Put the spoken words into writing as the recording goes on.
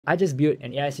I just built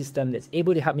an AI system that's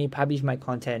able to help me publish my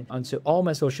content onto all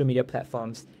my social media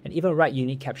platforms and even write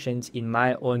unique captions in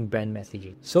my own brand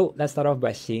messaging. So let's start off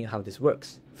by seeing how this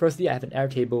works. Firstly, I have an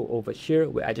Airtable over here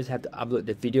where I just have to upload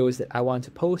the videos that I want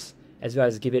to post, as well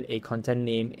as give it a content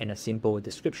name and a simple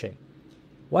description.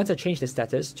 Once I change the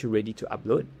status to ready to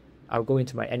upload, I'll go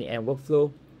into my n8n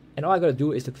workflow, and all I gotta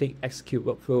do is to click execute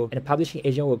workflow, and the publishing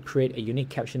agent will create a unique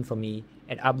caption for me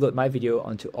and upload my video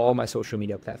onto all my social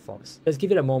media platforms. Let's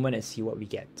give it a moment and see what we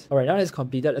get. Alright, now that's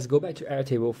completed, let's go back to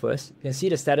Airtable first. You can see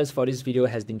the status for this video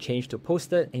has been changed to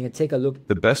posted, and you can take a look.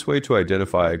 The best way to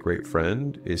identify a great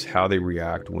friend is how they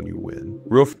react when you win.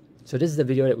 So this is the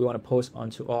video that we want to post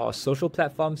onto all our social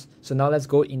platforms. So now let's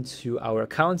go into our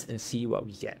accounts and see what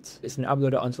we get. It's been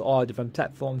uploaded onto all different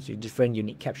platforms with different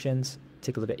unique captions.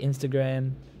 Take a look at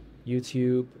Instagram,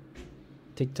 YouTube,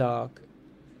 TikTok,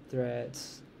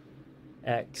 Threads,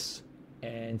 X,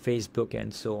 and Facebook,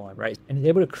 and so on, right? And it's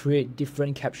able to create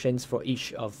different captions for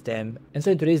each of them. And so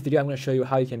in today's video, I'm going to show you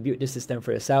how you can build this system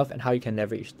for yourself and how you can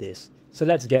leverage this. So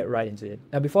let's get right into it.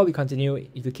 Now, before we continue,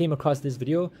 if you came across this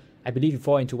video, I believe you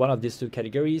fall into one of these two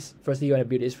categories. Firstly, you want to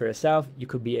build this for yourself. You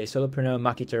could be a solopreneur,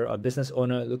 marketer, or business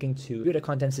owner looking to build a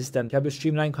content system to help you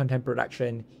streamline content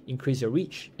production, increase your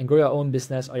reach, and grow your own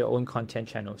business or your own content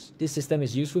channels. This system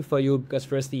is useful for you because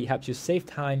firstly, it helps you save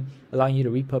time, allowing you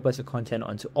to repurpose your content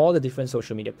onto all the different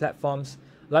social media platforms,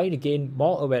 allowing you to gain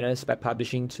more awareness by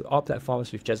publishing to all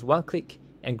platforms with just one click,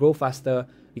 and grow faster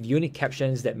with unique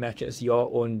captions that matches your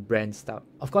own brand style.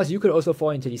 Of course, you could also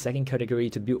fall into the second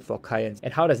category to build for clients.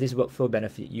 And how does this workflow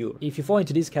benefit you? If you fall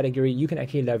into this category, you can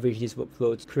actually leverage this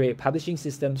workflow to create publishing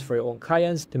systems for your own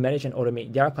clients to manage and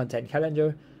automate their content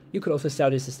calendar. You could also sell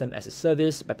this system as a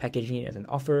service by packaging it as an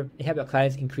offer and help your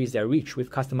clients increase their reach with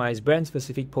customized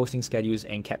brand-specific posting schedules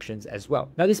and captions as well.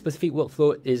 Now, this specific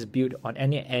workflow is built on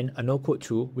n8n, a no-code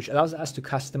tool, which allows us to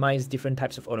customize different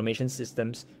types of automation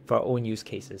systems for our own use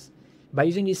cases. By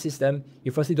using this system,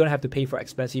 you firstly don't have to pay for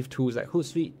expensive tools like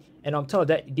Hootsuite, and on top of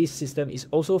that, this system is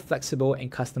also flexible and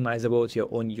customizable to your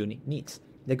own unique needs.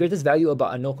 The greatest value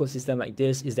about a no-code system like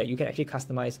this is that you can actually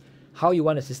customize how you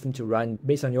want the system to run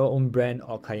based on your own brand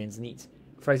or client's needs.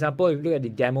 For example, if you look at the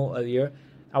demo earlier,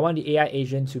 I want the AI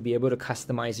agent to be able to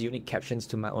customize unique captions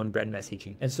to my own brand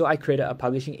messaging. And so I created a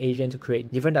publishing agent to create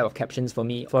different type of captions for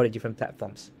me for the different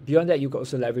platforms. Beyond that, you can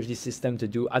also leverage this system to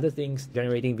do other things,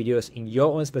 generating videos in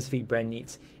your own specific brand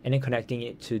needs, and then connecting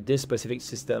it to this specific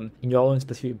system in your own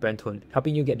specific brand tone,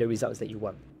 helping you get the results that you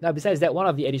want. Now, besides that, one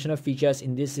of the additional features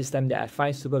in this system that I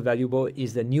find super valuable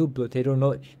is the new Potato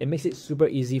node. It makes it super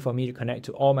easy for me to connect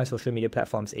to all my social media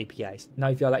platforms APIs. Now,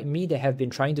 if you're like me that have been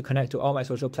trying to connect to all my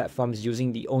social platforms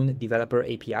using the own developer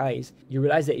APIs, you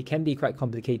realize that it can be quite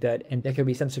complicated and there can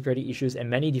be some security issues and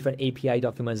many different API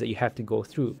documents that you have to go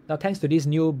through. Now, thanks to this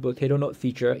new Potato node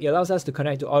feature, it allows us to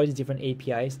connect to all these different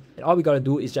APIs, and all we gotta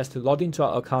do is just to log into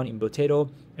our account in Potato,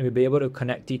 and we'll be able to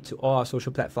connect it to all our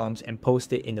social platforms and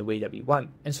post it in the way that we want.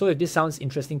 And so if this sounds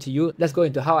interesting to you, let's go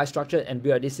into how I structured and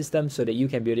built this system so that you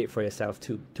can build it for yourself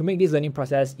too. To make this learning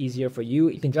process easier for you,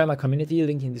 you can join my community,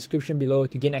 link in the description below,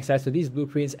 to gain access to these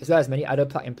blueprints as well as many other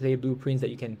plug and play blueprints that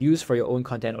you can use for your own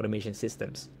content automation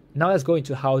systems. Now let's go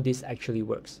into how this actually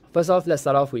works. First off, let's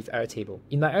start off with Airtable.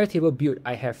 In my Airtable build,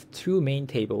 I have two main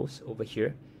tables over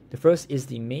here. The first is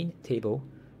the main table.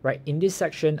 Right, in this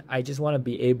section, I just want to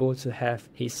be able to have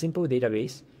a simple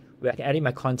database where I can edit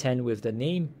my content with the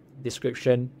name,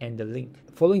 description, and the link.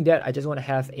 Following that, I just want to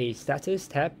have a status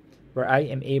tab where I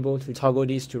am able to toggle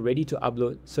this to ready to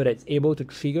upload so that it's able to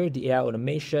trigger the AI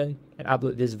automation and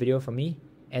upload this video for me,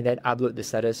 and then upload the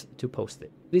status to post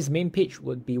it. This main page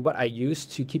would be what I use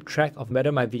to keep track of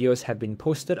whether my videos have been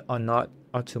posted or not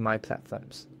onto my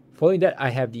platforms. Following that, I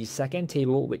have the second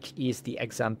table, which is the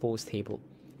examples table.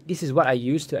 This is what I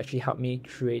use to actually help me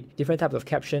create different types of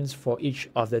captions for each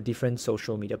of the different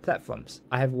social media platforms.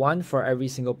 I have one for every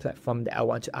single platform that I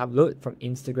want to upload, from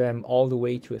Instagram all the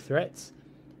way to Threads.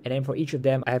 And then for each of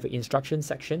them, I have an instruction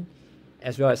section,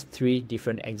 as well as 3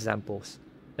 different examples.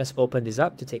 Let's open this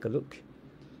up to take a look.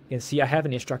 You can see I have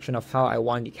an instruction of how I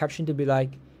want the caption to be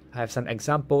like. I have some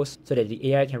examples so that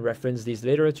the AI can reference these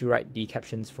later to write the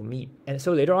captions for me. And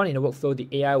so later on in the workflow, the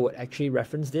AI would actually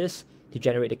reference this to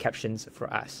generate the captions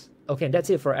for us. Okay, and that's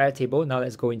it for Airtable. Now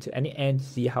let's go into n8n to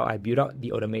see how I build out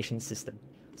the automation system.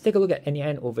 Let's take a look at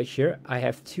n8n over here. I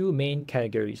have 2 main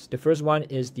categories. The first one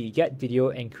is the get video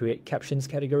and create captions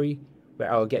category,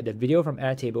 where I will get the video from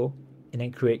Airtable and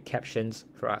then create captions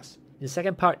for us. The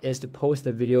second part is to post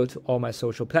the video to all my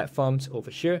social platforms over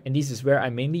here, and this is where I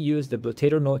mainly use the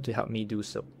Potato node to help me do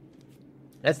so.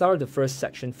 Let's start with the first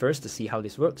section first to see how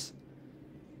this works.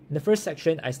 In the first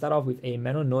section, I start off with a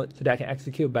manual node so that I can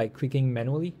execute by clicking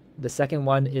manually. The second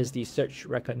one is the search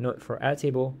record node for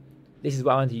Airtable. This is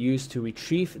what I want to use to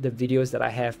retrieve the videos that I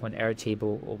have on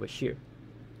Airtable over here.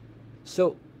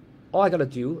 So all I gotta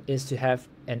do is to have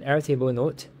an Airtable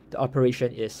node. The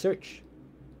operation is search,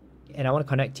 and I want to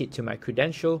connect it to my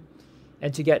credential.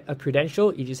 And to get a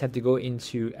credential, you just have to go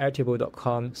into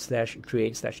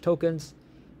airtable.com/create/tokens.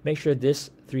 Make sure these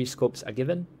 3 scopes are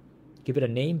given. Give it a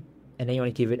name, and then you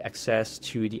want to give it access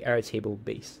to the Airtable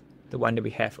base, the one that we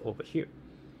have over here.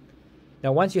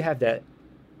 Now, once you have that,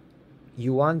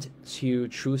 you want to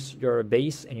choose your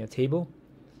base and your table,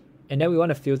 and then we want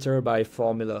to filter by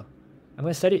formula. I'm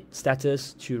going to set it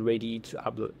status to ready to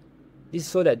upload. This is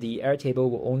so that the Airtable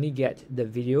will only get the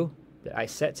video that I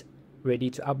set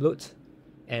ready to upload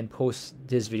and post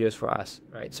these videos for us,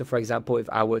 right? So for example, if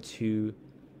I were to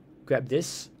grab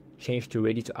this, change to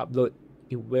ready to upload,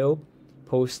 it will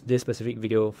post this specific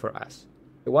video for us.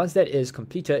 Once that is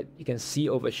completed, you can see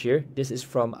over here, this is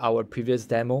from our previous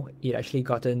demo. It actually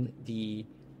gotten the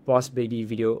boss baby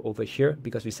video over here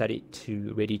because we set it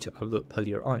to ready to upload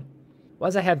earlier on.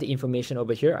 Once I have the information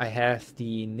over here, I have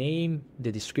the name,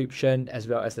 the description, as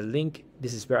well as the link.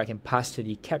 This is where I can pass to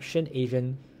the caption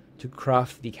agent to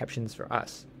craft the captions for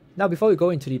us. Now, before we go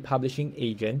into the publishing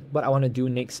agent, what I want to do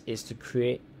next is to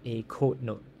create a code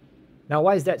node. Now,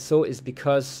 why is that so? Is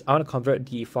because I want to convert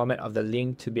the format of the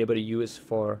link to be able to use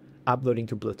for uploading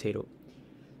to Bluetato.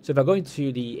 So if I go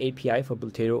into the API for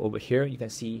Bluetato over here, you can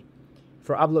see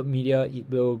for upload media, it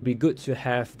will be good to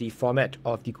have the format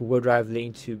of the Google Drive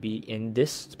link to be in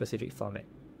this specific format.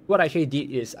 What I actually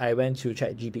did is I went to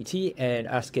ChatGPT and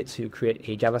asked it to create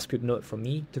a JavaScript node for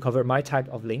me to convert my type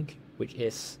of link, which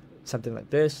is something like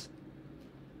this,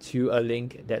 to a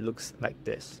link that looks like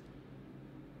this.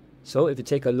 So if you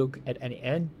take a look at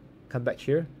n8n, come back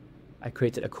here, I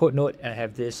created a code node and I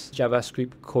have this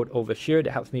JavaScript code over here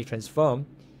that helps me transform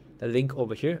the link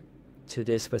over here to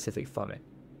this specific format.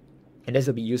 And this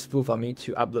will be useful for me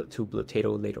to upload to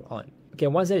Bluetato later on. Okay,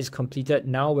 once that is completed,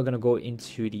 now we're going to go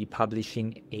into the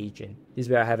publishing agent. This is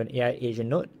where I have an AI agent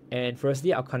node. And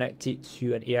firstly, I'll connect it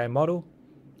to an AI model.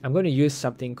 I'm going to use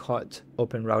something called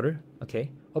OpenRouter.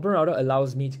 Okay, OpenRouter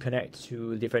allows me to connect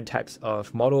to different types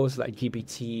of models like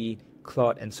GPT,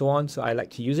 Claude, and so on. So I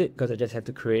like to use it because I just have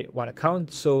to create one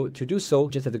account. So to do so,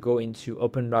 just have to go into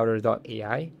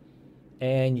openrouter.ai,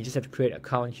 and you just have to create an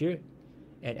account here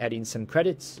and add in some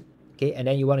credits. Okay, and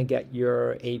then you want to get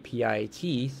your API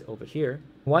keys over here.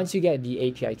 Once you get the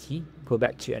API key, go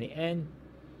back to n8n,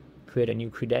 create a new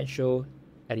credential,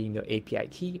 add in your API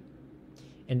key,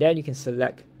 and then you can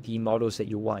select the models that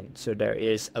you want. So there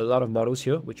is a lot of models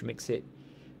here, which makes it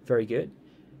very good.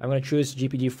 I'm going to choose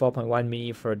GPT 4.1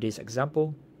 mini for this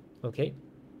example. Okay,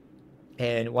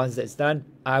 and once that's done,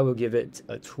 I will give it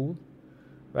a tool.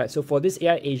 Right, so for this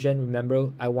AI agent, remember,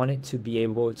 I want it to be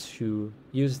able to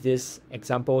use these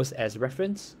examples as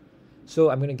reference. So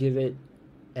I'm going to give it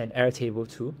an Airtable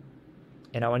tool,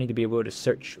 and I want it to be able to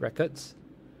search records.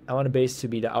 I want the base to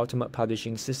be the ultimate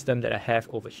publishing system that I have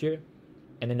over here,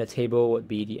 and then the table would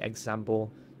be the example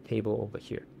table over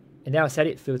here. And then I'll set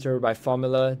it filter by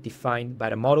formula defined by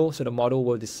the model, so the model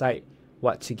will decide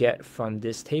what to get from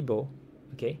this table,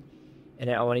 okay? And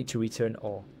then I want it to return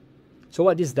all. So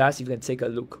what this does, if you can take a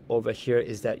look over here,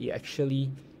 is that it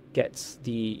actually gets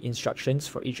the instructions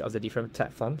for each of the different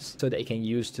platforms so that it can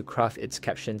use to craft its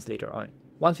captions later on.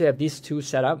 Once we have these two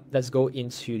set up, let's go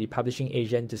into the publishing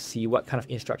agent to see what kind of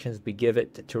instructions we give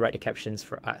it to write the captions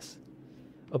for us.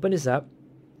 Open this up.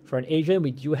 For an agent,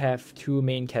 we do have 2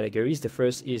 main categories. The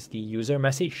first is the user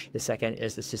message. The second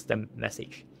is the system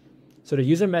message. So the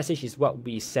user message is what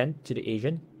we send to the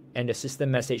agent, and the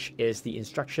system message is the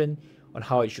instruction on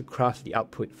how it should craft the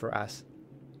output for us.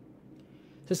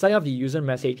 To start off the user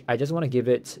message, I just want to give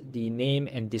it the name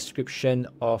and description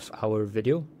of our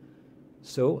video.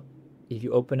 So if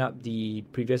you open up the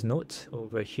previous note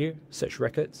over here, search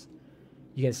records,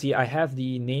 you can see I have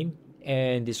the name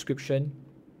and description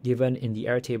given in the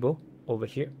Airtable over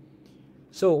here.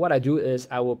 So what I do is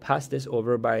I will pass this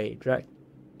over by drag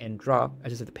and drop. I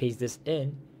just have to paste this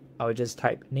in. I will just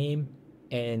type name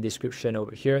and description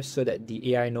over here so that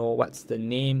the AI know what's the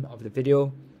name of the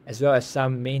video, as well as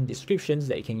some main descriptions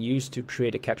that it can use to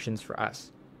create the captions for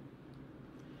us.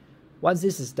 Once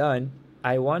this is done,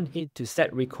 I want it to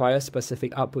set require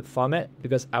specific output format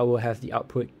because I will have the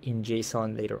output in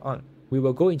JSON later on. We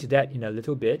will go into that in a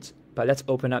little bit, but let's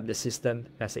open up the system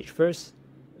message first.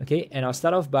 Okay, and I'll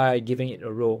start off by giving it a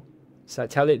role. So I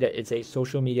tell it that it's a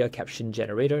social media caption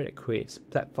generator that creates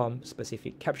platform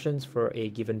specific captions for a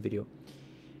given video.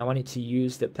 I want it to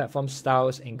use the platform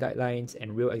styles and guidelines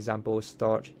and real examples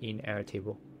stored in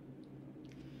Airtable.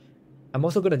 I'm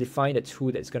also going to define the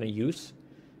tool that's going to use.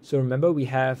 So remember, we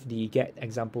have the get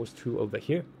examples tool over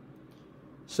here.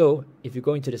 So if you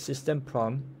go into the system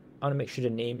prompt, I want to make sure the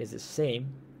name is the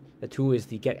same. The tool is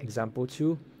the get example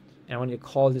tool, and I want you to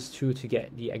call this tool to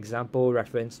get the example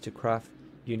reference to craft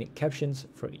unique captions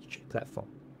for each platform.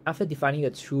 After defining the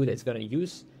tool that it's going to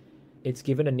use, it's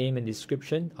given a name and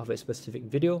description of a specific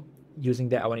video. Using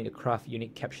that, I want you to craft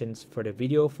unique captions for the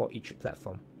video for each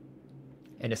platform.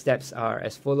 And the steps are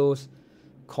as follows: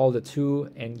 call the tool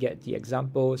and get the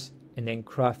examples, and then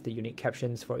craft the unique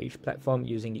captions for each platform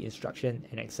using the instruction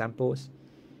and examples,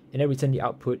 and then return the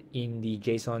output in the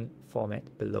JSON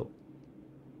format below.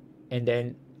 And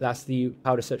then lastly,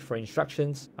 how to search for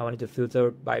instructions. I wanted to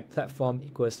filter by platform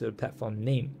equals to the platform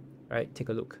name. Right, take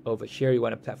a look over here. You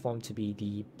want a platform to be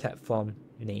the platform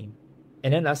name.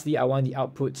 And then lastly, I want the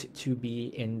output to be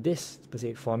in this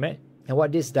specific format. And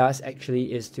what this does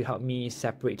actually is to help me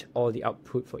separate all the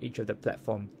output for each of the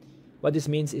platform. What this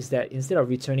means is that instead of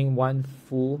returning one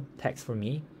full text for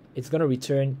me, it's going to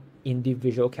return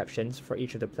individual captions for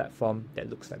each of the platform that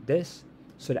looks like this,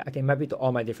 so that I can map it to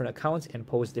all my different accounts and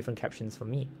post different captions for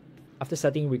me. After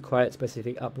setting required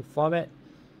specific output format,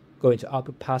 go into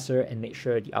output parser and make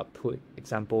sure the output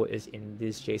example is in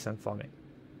this JSON format.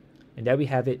 And there we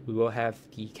have it. We will have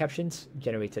the captions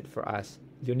generated for us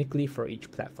uniquely for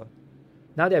each platform.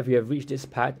 Now that we have reached this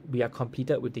part, we are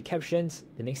completed with the captions.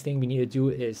 The next thing we need to do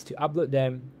is to upload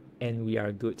them, and we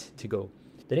are good to go.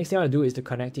 The next thing I want to do is to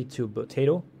connect it to Built.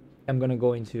 I'm going to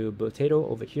go into Built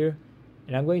over here,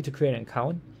 and I'm going to create an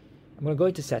account. I'm going to go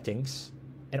into settings,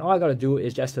 and all I got to do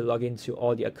is just to log into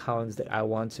all the accounts that I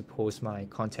want to post my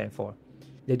content for.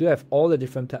 They do have all the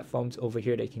different platforms over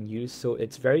here that you can use, so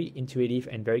it's very intuitive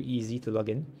and very easy to log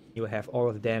in. You will have all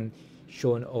of them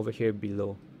shown over here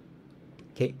below.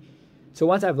 Okay. So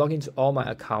once I've logged into all my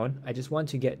account, I just want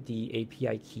to get the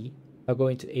API key. I'll go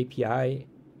into API,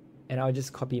 and I'll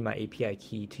just copy my API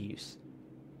key to use.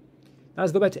 Now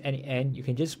let's go back to n8n. You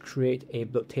can just create a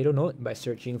Built node by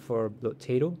searching for Built.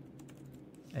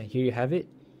 And here you have it.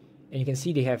 And you can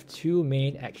see they have two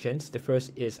main actions. The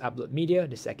first is upload media.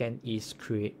 The second is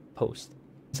create post.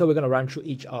 So we're going to run through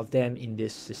each of them in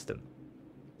this system.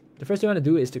 The first thing I want to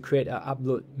do is to create an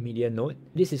upload media node.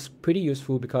 This is pretty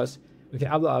useful because we can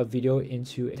upload our video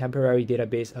into a temporary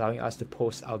database, allowing us to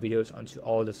post our videos onto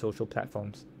all the social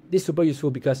platforms. This is super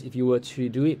useful because if you were to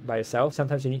do it by yourself,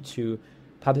 sometimes you need to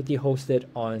publicly host it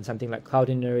on something like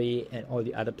Cloudinary and all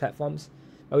the other platforms.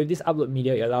 But with this upload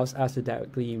media, it allows us to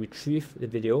directly retrieve the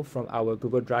video from our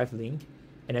Google Drive link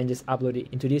and then just upload it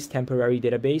into this temporary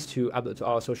database to upload to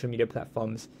our social media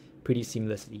platforms pretty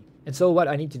seamlessly. And so what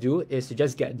I need to do is to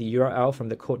just get the URL from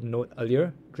the code node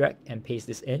earlier, drag and paste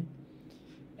this in,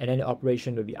 and then the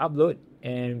operation will be upload,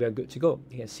 and we're good to go.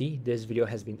 You can see this video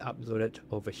has been uploaded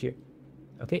over here.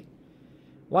 Okay.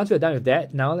 Once we're done with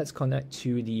that, now let's connect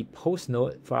to the post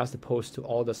node for us to post to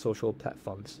all the social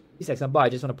platforms. In this example, I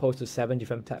just want to post to 7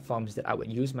 different platforms that I would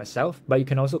use myself, but you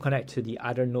can also connect to the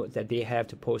other nodes that they have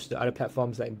to post to other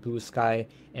platforms like Blue Sky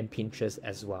and Pinterest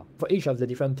as well. For each of the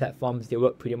different platforms, they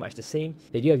work pretty much the same.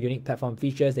 They do have unique platform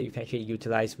features that you can actually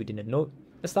utilize within the node.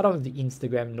 Let's start off with the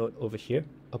Instagram node over here.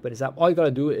 Open this up. All you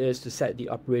gotta do is to set the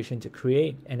operation to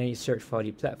create, and then you search for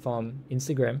the platform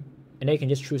Instagram, and then you can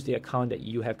just choose the account that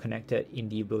you have connected in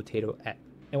the Built app.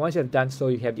 And once you have done so,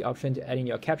 you have the option to add in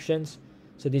your captions.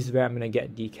 So this is where I'm gonna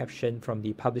get the caption from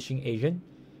the publishing agent.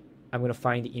 I'm gonna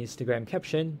find the Instagram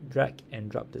caption, drag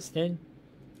and drop this in,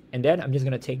 and then I'm just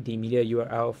gonna take the media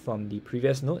URL from the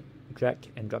previous node, drag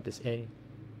and drop this in,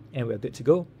 and we're good to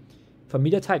go. For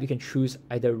media type, you can choose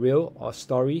either reel or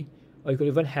story, or you could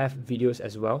even have videos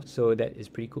as well, so that is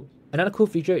pretty cool. Another cool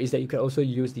feature is that you can also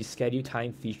use the schedule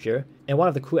time feature, and one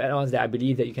of the cool add-ons that I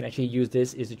believe that you can actually use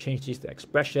this is to change this to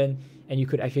expression, and you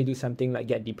could actually do something like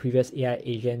get the previous AI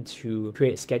agent to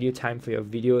create schedule time for your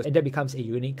videos, and that becomes a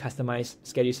unique customized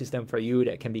schedule system for you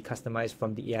that can be customized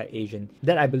from the AI agent.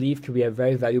 That I believe could be a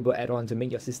very valuable add-on to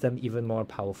make your system even more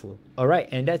powerful. Alright,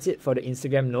 and that's it for the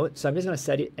Instagram node. So I'm just going to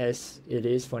set it as it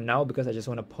is for now because I just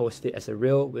want to post it as a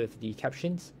reel with the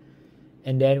captions.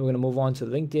 And then we're going to move on to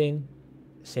LinkedIn.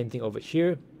 Same thing over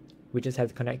here. We just have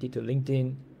to connect it to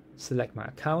LinkedIn, select my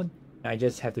account. I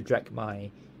just have to drag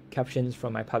my captions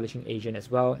from my publishing agent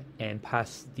as well and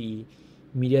pass the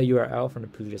media URL from the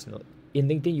previous node. In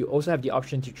LinkedIn, you also have the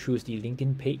option to choose the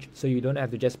LinkedIn page, so you don't have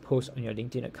to just post on your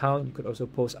LinkedIn account. You could also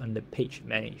post on the page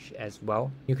manage as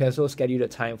well. You can also schedule the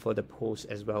time for the post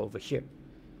as well over here.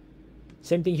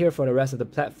 Same thing here for the rest of the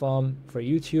platform. For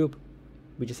YouTube,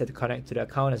 we just have to connect to the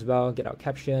account as well, get our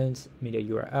captions, media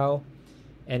URL,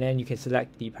 and then you can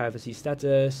select the privacy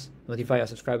status, notify your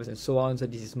subscribers, and so on. So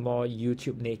this is more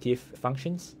YouTube native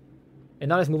functions. And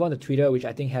now let's move on to Twitter, which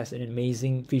I think has an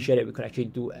amazing feature that we could actually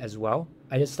do as well.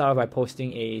 I just start off by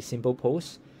posting a simple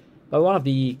post. But one of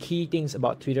the key things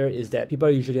about Twitter is that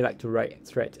people usually like to write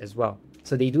threads as well.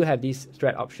 So they do have this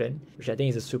thread option, which I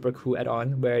think is a super cool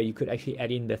add-on where you could actually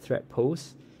add in the thread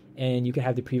post, and you can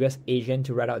have the previous agent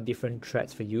to write out different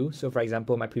threads for you. So for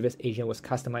example, my previous agent was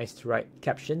customized to write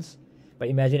captions, but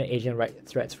imagine an agent write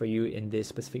threads for you in this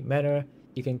specific manner.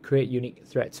 You can create unique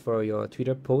threads for your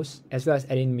Twitter posts, as well as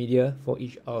add in media for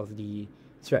each of the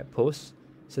thread posts.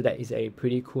 So that is a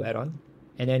pretty cool add-on.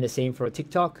 And then the same for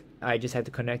TikTok. I just have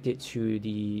to connect it to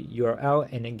the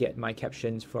URL and then get my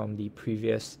captions from the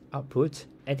previous output.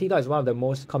 And TikTok is one of the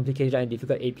most complicated and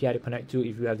difficult API to connect to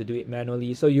if you have to do it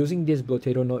manually. So using this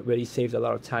Blotato node really saves a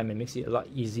lot of time and makes it a lot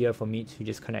easier for me to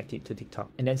just connect it to TikTok.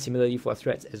 And then similarly for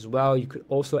threads as well, you could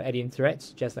also add in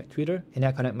threads just like Twitter. And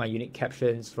I connect my unique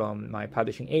captions from my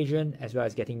publishing agent, as well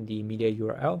as getting the media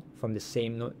URL from the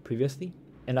same node previously.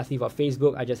 And lastly for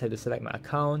Facebook, I just have to select my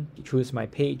account, choose my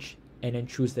page, and then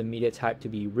choose the media type to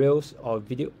be Reels or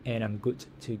video, and I'm good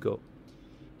to go.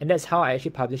 And that's how I actually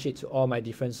publish it to all my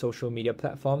different social media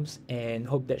platforms, and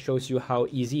hope that shows you how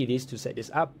easy it is to set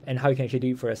this up and how you can actually do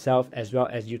it for yourself, as well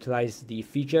as utilize the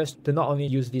features to not only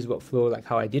use this workflow like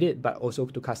how I did it, but also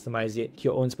to customize it to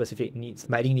your own specific needs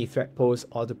by adding the thread posts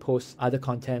or to post other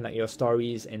content like your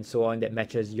stories and so on that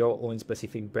matches your own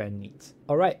specific brand needs.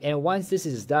 Alright, and once this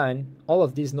is done, all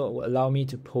of this node will allow me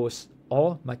to post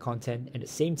all my content at the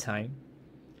same time.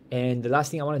 And the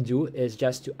last thing I want to do is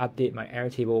just to update my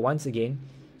Airtable once again,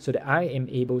 so that I am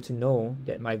able to know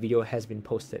that my video has been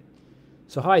posted.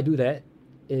 So how I do that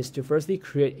is to firstly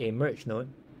create a merge node,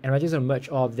 and I'm just going to merge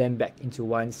all of them back into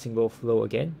one single flow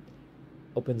again.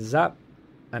 Open this up.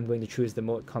 I'm going to choose the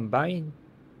mode combine,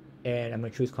 and I'm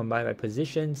going to choose combine by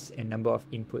positions and number of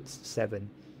inputs 7.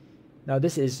 Now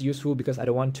this is useful because I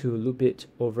don't want to loop it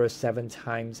over 7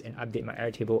 times and update my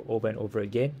Airtable over and over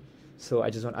again. So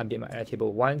I just want to update my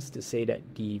Airtable once to say that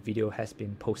the video has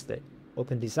been posted.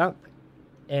 Open this up,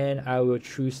 and I will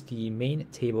choose the main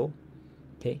table,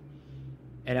 okay?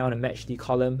 And I want to match the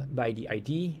column by the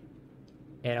ID,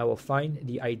 and I will find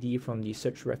the ID from the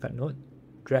search record node,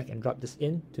 drag and drop this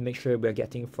in to make sure we're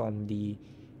getting from the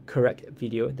correct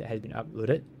video that has been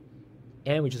uploaded,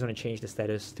 and we just want to change the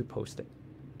status to posted.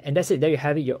 And that's it. There you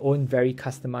have it, your own very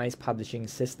customized publishing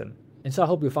system. And so I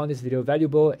hope you found this video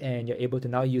valuable and you're able to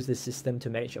now use this system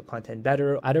to manage your content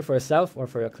better, either for yourself or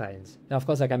for your clients. Now, of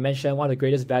course, like I mentioned, one of the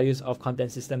greatest values of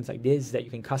content systems like this is that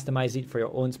you can customize it for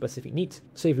your own specific needs.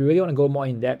 So if you really want to go more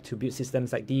in depth to build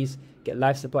systems like these, get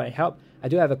live support and help, I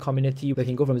do have a community where you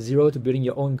can go from zero to building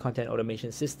your own content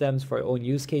automation systems for your own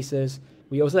use cases.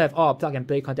 We also have all our plug and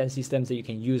play content systems that you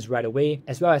can use right away,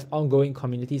 as well as ongoing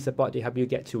community support to help you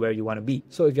get to where you want to be.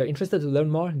 So if you're interested to learn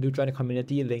more, do join the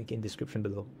community, link in description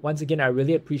below. Once again, I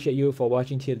really appreciate you for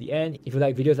watching till the end. If you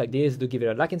like videos like this, do give it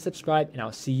a like and subscribe, and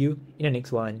I'll see you in the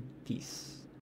next one. Peace.